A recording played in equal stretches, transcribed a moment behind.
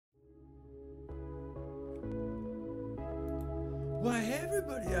Why, hey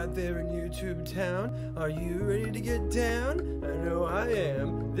everybody out there in YouTube town, are you ready to get down? I know I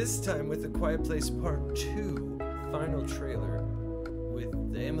am. This time with The Quiet Place Part 2 final trailer with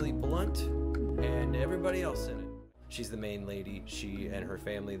Emily Blunt and everybody else in it. She's the main lady, she and her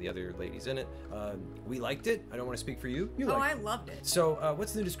family, the other ladies in it. We liked it. I don't want to speak for you. You liked I loved it. So,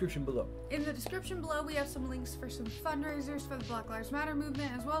 what's in the description below? In the description below, we have some links for some fundraisers for the Black Lives Matter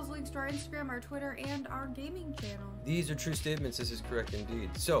movement, as well as links to our Instagram, our Twitter, and our gaming channel. These are true statements. This is correct indeed.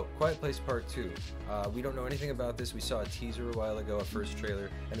 So, Quiet Place Part 2. We don't know anything about this. We saw a teaser a while ago, a first trailer,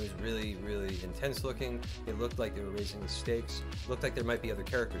 and it was really, really intense looking. It looked like they were raising the stakes. It looked like there might be other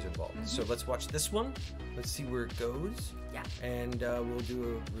characters involved. So let's watch this one. Let's see where it goes. Yeah. And we'll do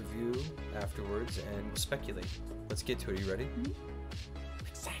a review afterwards and we'll speculate. Let's get to it. Are you ready? I'm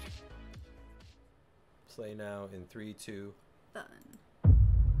excited. Play now in 3, 2. Fun.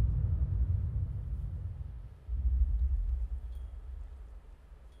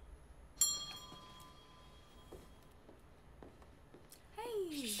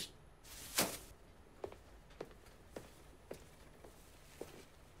 Hey.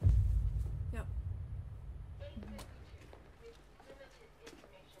 Yep.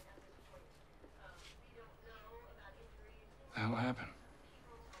 What happened?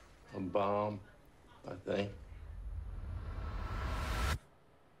 A bomb, I think.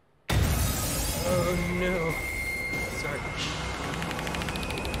 Oh no. Sorry.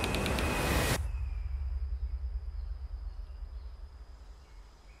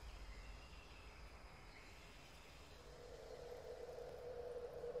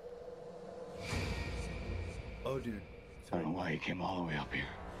 Oh, dude. I don't know why he came all the way up here.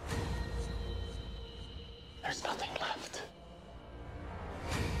 There's nothing left.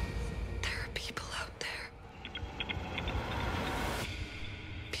 There are people out there.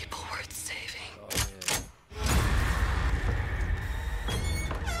 People worth saving. Oh,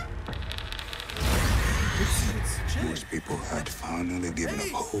 man. It's Jay. Most people had finally given up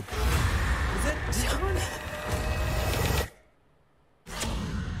hope. Is that Gianna?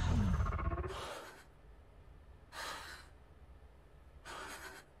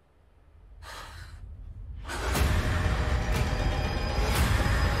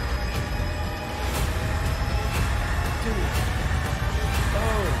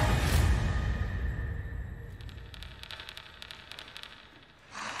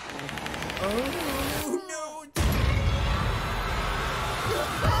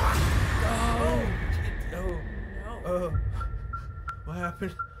 What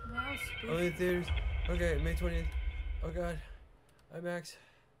happened? Only theaters. Okay, May 20th. Oh god. IMAX.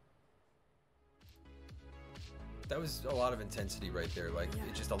 That was a lot of intensity right there. Like,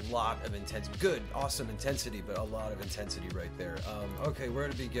 just a lot of good, awesome intensity, but a lot of intensity right there. Okay, where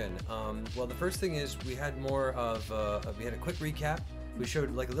to begin? Well, the first thing is we had more of, we had a quick recap. We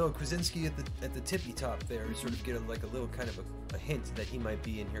showed like a little Krasinski at the tippy top there. We sort of get a little kind of a hint that he might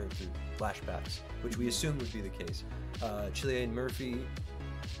be in here through flashbacks, which we assumed would be the case. Cillian Murphy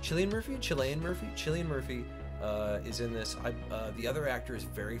is in this. The other actor is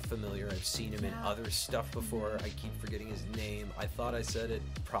very familiar. I've seen him in other stuff before. I keep forgetting his name. I thought I said it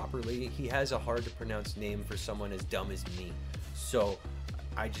properly. He has a hard to pronounce name for someone as dumb as me. So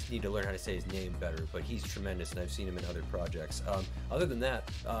I just need to learn how to say his name better, but he's tremendous, and I've seen him in other projects. Other than that,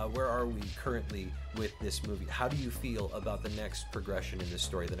 where are we currently with this movie? How do you feel about the next progression in this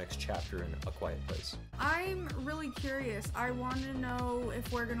story, the next chapter in A Quiet Place? I'm really curious. I want to know if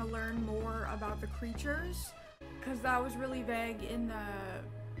we're going to learn more about the creatures, because that was really vague in the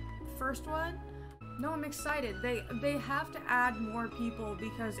first one. No, I'm excited. They have to add more people,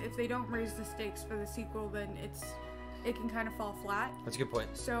 because if they don't raise the stakes for the sequel, then it can kind of fall flat. That's a good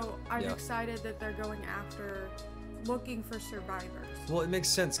point. So I'm excited that they're going after looking for survivors. Well, it makes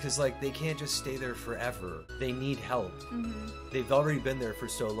sense because like they can't just stay there forever. They need help. They've already been there for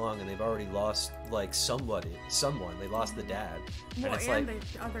so long, and they've already lost like someone. They lost the dad. Well, and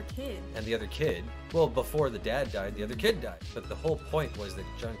the other kid. And the other kid. Well, before the dad died, the other kid died. But the whole point was that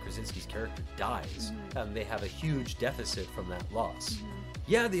John Krasinski's character dies, and they have a huge deficit from that loss.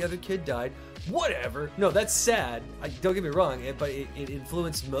 Yeah, the other kid died. Whatever. No, that's sad. Don't get me wrong, but it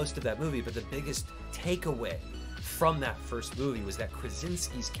influenced most of that movie. But the biggest takeaway from that first movie was that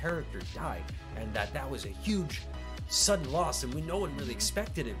Krasinski's character died, and that was a huge sudden loss, and no one really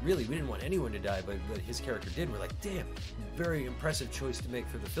expected it. Really, we didn't want anyone to die, but his character did. We're like, damn, very impressive choice to make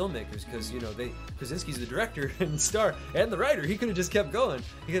for the filmmakers, because Krasinski's the director and star and the writer. He could have just kept going.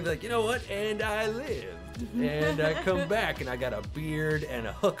 He could be like, you know what? And I lived, and I come back, and I got a beard and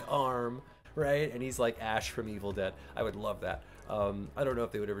a hook arm, right? And he's like Ash from Evil Dead. I would love that. I don't know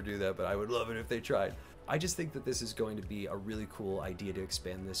if they would ever do that, but I would love it if they tried. I just think that this is going to be a really cool idea to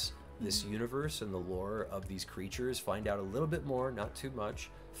expand this universe and the lore of these creatures, find out a little bit more, not too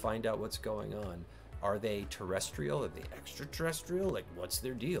much, find out what's going on. Are they terrestrial? Are they extraterrestrial? Like, what's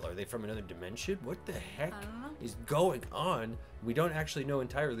their deal? Are they from another dimension? What the heck is going on? We don't actually know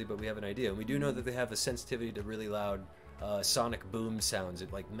entirely, but we have an idea. And we do know that they have a sensitivity to really loud sonic boom sounds.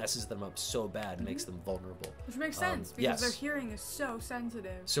 It like messes them up so bad and makes them vulnerable. Which makes sense because their hearing is so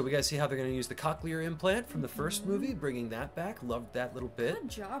sensitive. So we gotta see how they're gonna use the cochlear implant from the first movie, bringing that back. Loved that little bit.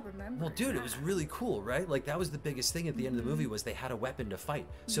 Good job remembering. Well, dude, it was really cool, right? Like that was the biggest thing at the end of the movie was they had a weapon to fight.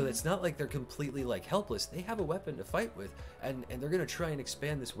 So it's not like they're completely like helpless. They have a weapon to fight with, and they're gonna try and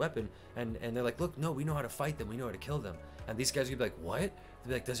expand this weapon. And they're like, look, no, we know how to fight them. We know how to kill them. And these guys are gonna be like, what? They'll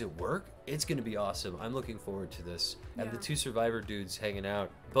be like, does it work? It's gonna be awesome. I'm looking forward to this. And the two Survivor dudes hanging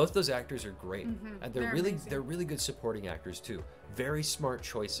out, both those actors are great, and they're really good supporting actors too. Very smart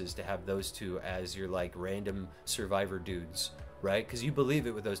choices to have those two as your like random Survivor dudes, right? Because you believe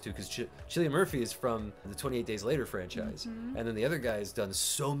it with those two. Because Cillian Murphy is from the 28 Days Later franchise, and then the other guy has done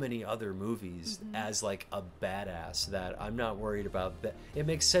so many other movies as like a badass that I'm not worried about that. It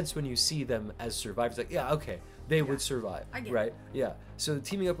makes sense when you see them as survivors. Like, yeah, okay, they would survive, right? Yeah. So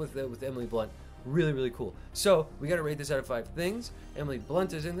teaming up with Emily Blunt, really, really cool. So we got to rate this out of 5 things. Emily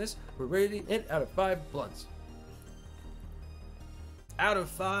Blunt is in this. We're rating it out of 5 blunts. Out of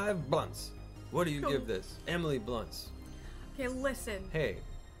 5 blunts. What do you give this? Emily Blunt's. Okay, listen. Hey.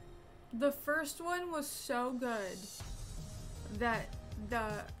 The first one was so good that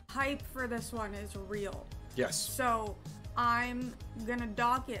the hype for this one is real. Yes. So I'm gonna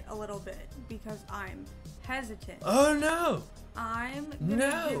dock it a little bit because I'm hesitant. Oh no! I'm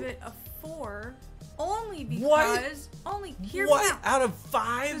gonna give it a 4 only because hear me out. Out of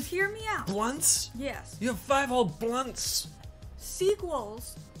 5? Just hear me out. Blunts? Yes. You have 5 whole blunts.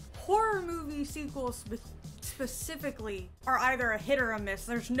 Sequels, horror movie sequels specifically, are either a hit or a miss.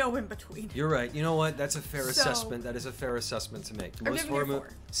 There's no in between. You're right. You know what? That's a fair assessment. That is a fair assessment to make. Most horror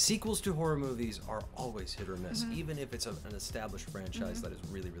sequels to horror movies are always hit or miss, even if it's an established franchise that is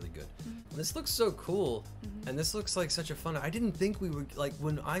really, really good. This looks so cool, and this looks like such a fun. I didn't think we would like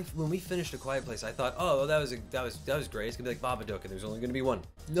when we finished A Quiet Place. I thought, oh, well, that was great. It's gonna be like Babadook, and there's only gonna be one.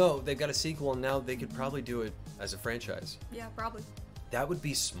 No, they've got a sequel, and now they could probably do it as a franchise. Yeah, probably. That would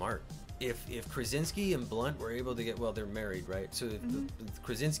be smart. If Krasinski and Blunt were able to get, well, they're married, right? So if the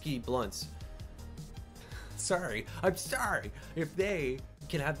Krasinski Blunts, I'm sorry, if they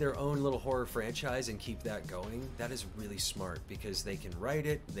can have their own little horror franchise and keep that going, that is really smart because they can write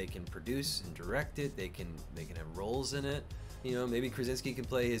it, they can produce and direct it, they can have roles in it. You know, maybe Krasinski can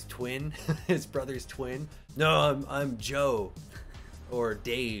play his twin, his brother's twin. No, I'm Joe, or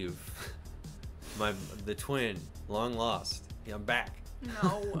Dave, the twin, long lost. Yeah, I'm back.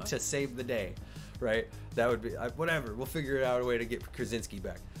 No. To save the day, right? That would be whatever. We'll figure out a way to get Krasinski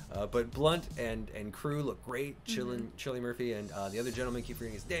back. But Blunt and crew look great. Cillian Murphy and the other gentleman, keep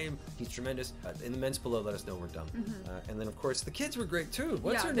forgetting his name. He's tremendous. In the men's below, let us know we're done. And then of course the kids were great too.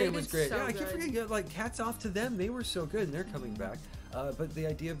 What's her name was great. So I keep forgetting. Like hats off to them. They were so good, and they're coming back. But the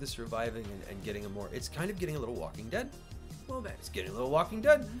idea of the surviving and getting a more, it's kind of getting a little Walking Dead. A little bit. It's getting a little Walking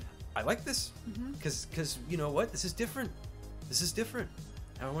Dead. I like this because you know what? This is different. This is different.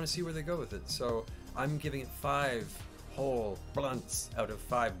 I want to see where they go with it. So I'm giving it 5 whole blunts out of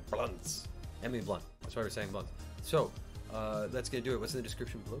 5 blunts. Emily Blunt. That's why we're saying blunt. So that's going to do it. What's in the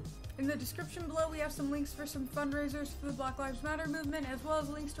description below? In the description below, we have some links for some fundraisers for the Black Lives Matter movement, as well as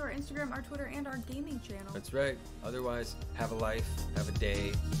links to our Instagram, our Twitter, and our gaming channel. That's right. Otherwise, have a life, have a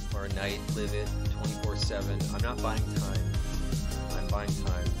day, or a night, live it 24/7. I'm not buying time. I'm buying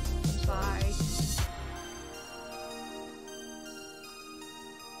time. Bye.